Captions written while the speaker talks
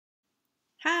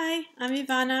Hi, I'm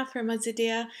Ivana from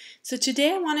Osedea. So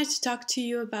today I wanted to talk to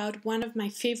you about one of my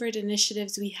favorite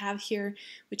initiatives we have here,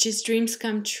 which is Dreams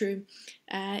Come True.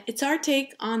 It's our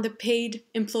take on the paid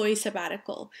employee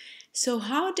sabbatical. So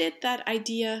how did that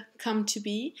idea come to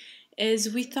be?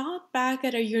 Is we thought back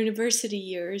at our university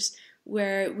years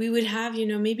where we would have,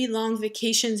 maybe long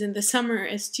vacations in the summer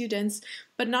as students,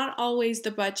 but not always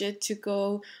the budget to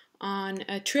go on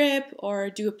a trip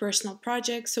or do a personal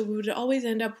project, so we would always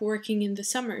end up working in the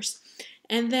summers.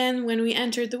 And then when we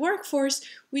entered the workforce,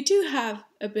 we do have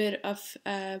a bit of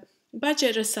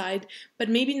budget aside, but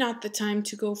maybe not the time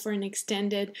to go for an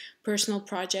extended personal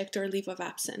project or leave of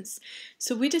absence.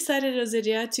 So we decided as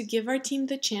Osedea to give our team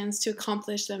the chance to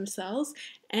accomplish themselves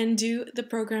and do the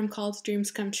program called Dreams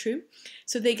Come True.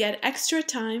 So they get extra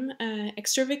time,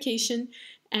 extra vacation,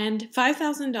 and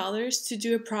 $5,000 to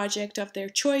do a project of their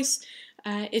choice.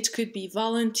 It could be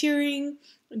volunteering,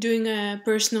 doing a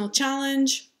personal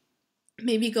challenge,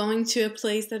 maybe going to a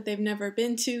place that they've never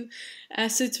been to.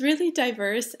 So it's really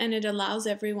diverse and it allows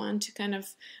everyone to kind of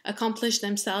accomplish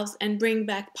themselves and bring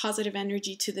back positive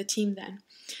energy to the team then.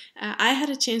 I had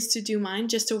a chance to do mine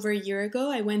just over a year ago.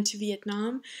 I went to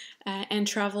Vietnam and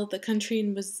traveled the country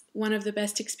and was one of the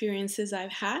best experiences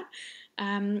I've had.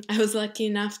 I was lucky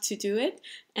enough to do it.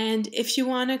 And if you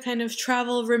want to kind of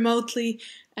travel remotely,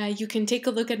 you can take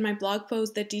a look at my blog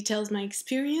post that details my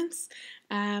experience.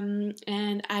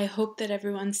 And I hope that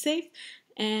everyone's safe.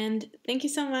 And thank you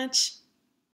so much.